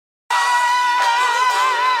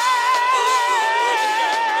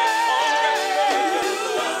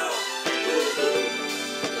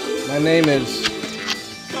name is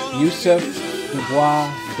Yusuf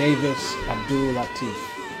DuBois Davis Abdul Lateef.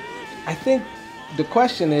 I think the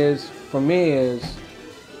question is, for me, is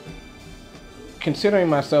considering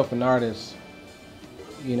myself an artist,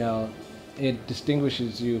 you know, it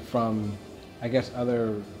distinguishes you from, I guess,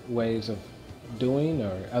 other ways of doing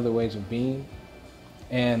or other ways of being.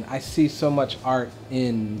 And I see so much art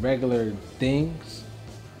in regular things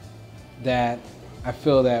that I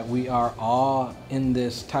feel that we are all in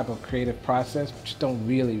this type of creative process, but just don't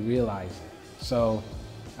really realize it. So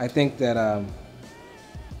I think that, I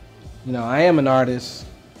am an artist,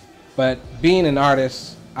 but being an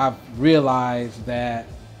artist, I've realized that,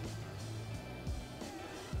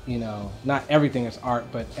 not everything is art,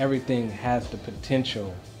 but everything has the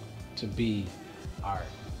potential to be art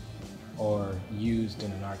or used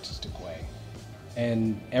in an artistic way.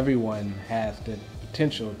 And everyone has the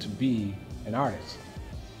potential to be an artist.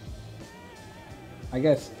 I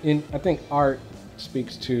think art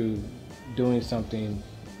speaks to doing something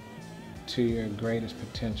to your greatest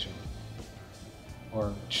potential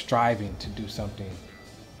or striving to do something.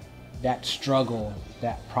 That struggle,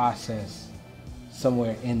 that process,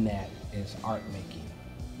 somewhere in that is art making,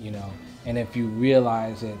 And if you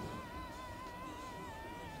realize it,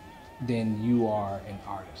 then you are an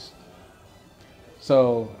artist.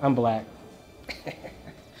 So I'm black.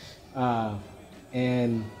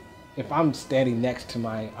 And if I'm standing next to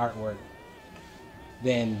my artwork,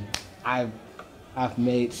 then I've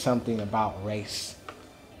made something about race.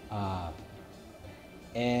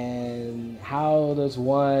 And how does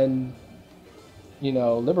one,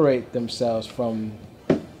 liberate themselves from,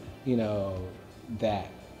 that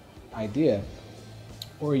idea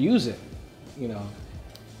or use it,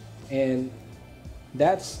 And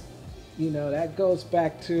that's, that goes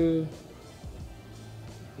back to,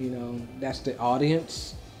 that's the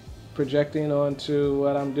audience projecting onto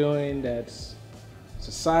what I'm doing. That's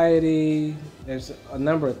society. There's a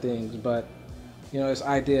number of things, but this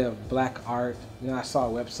idea of black art. I saw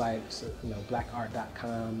a website,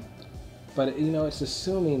 blackart.com, but it's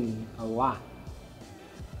assuming a lot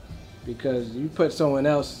because you put someone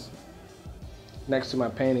else next to my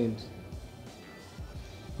paintings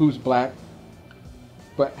who's black,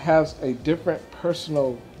 but has a different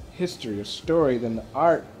personal history or story, then the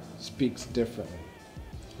art speaks differently,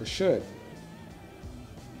 or should.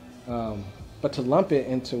 But to lump it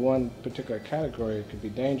into one particular category could be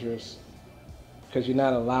dangerous because you're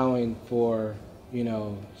not allowing for,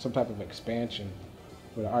 some type of expansion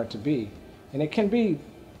for the art to be. And it can be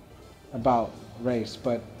about race,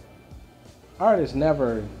 but art is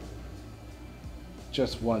never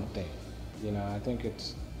just one thing. I think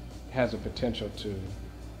it has a potential to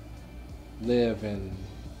live in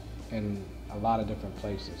a lot of different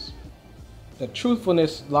places. The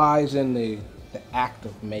truthfulness lies in the act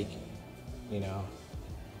of making,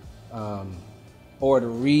 or the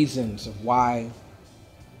reasons of why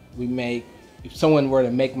we make. If someone were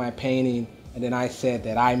to make my painting and then I said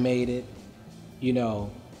that I made it,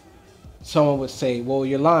 someone would say, well,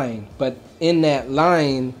 you're lying. But in that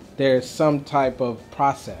lying, there's some type of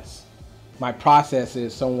process. My process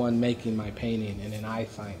is someone making my painting and then I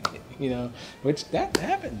sign it, which that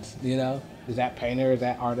happens, Is that painter, is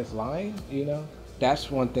that artist lying,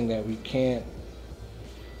 That's one thing that we can't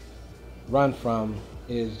run from,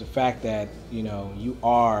 is the fact that, you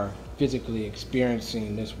are physically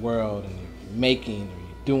experiencing this world, and if you're making or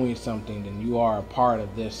you're doing something, then you are a part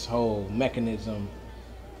of this whole mechanism,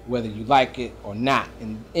 whether you like it or not.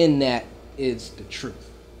 And in that is the truth.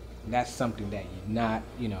 And that's something that you're not,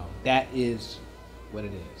 that is what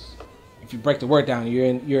it is. If you break the word down,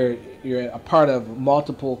 you're a part of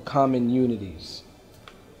multiple common unities.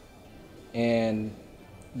 And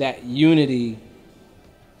that unity,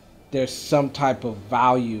 there's some type of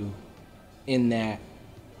value in that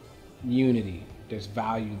unity. There's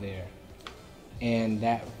value there. And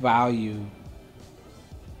that value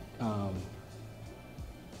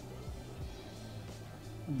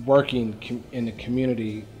working in the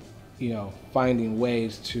community, finding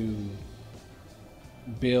ways to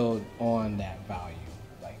build on that value,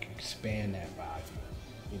 like expand that value.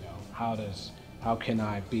 How can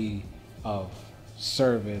I be of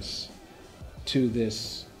service to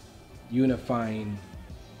this unifying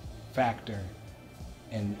factor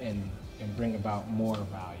and bring about more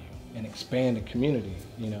value and expand the community,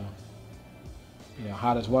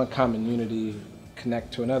 how does one common unity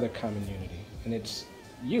connect to another common unity? And it's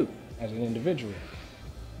you as an individual.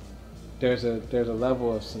 There's a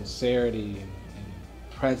level of sincerity and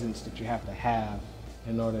presence that you have to have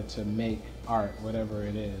in order to make art, whatever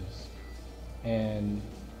it is. And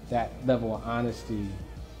that level of honesty,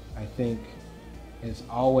 I think, is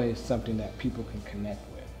always something that people can connect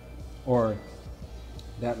with, or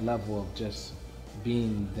that level of just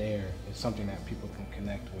being there is something that people can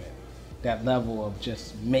connect with. That level of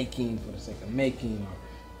just making for the sake of making,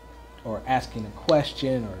 or asking a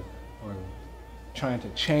question, or trying to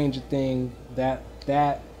change a thing,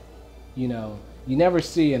 that you know, you never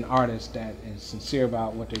see an artist that is sincere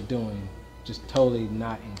about what they're doing just totally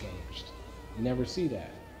not engaged. You never see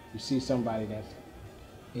that. You see somebody that's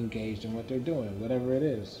engaged in what they're doing, whatever it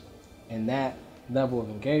is. And that level of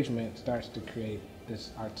engagement starts to create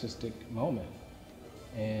this artistic moment.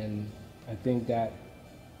 And I think that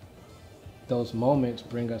those moments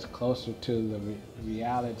bring us closer to the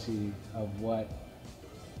reality of what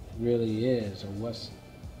really is, or what's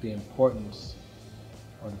the importance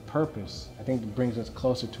or the purpose. I think it brings us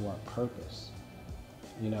closer to our purpose,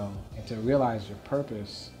 you know, and to realize your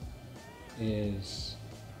purpose is,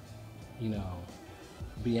 you know,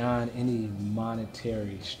 beyond any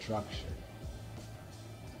monetary structure.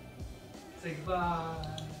 Say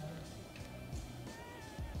goodbye.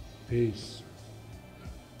 Peace.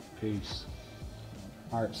 Peace.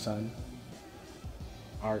 Art, son.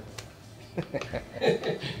 Art.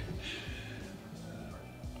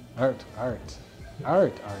 Art, art.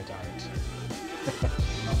 Art, art, art.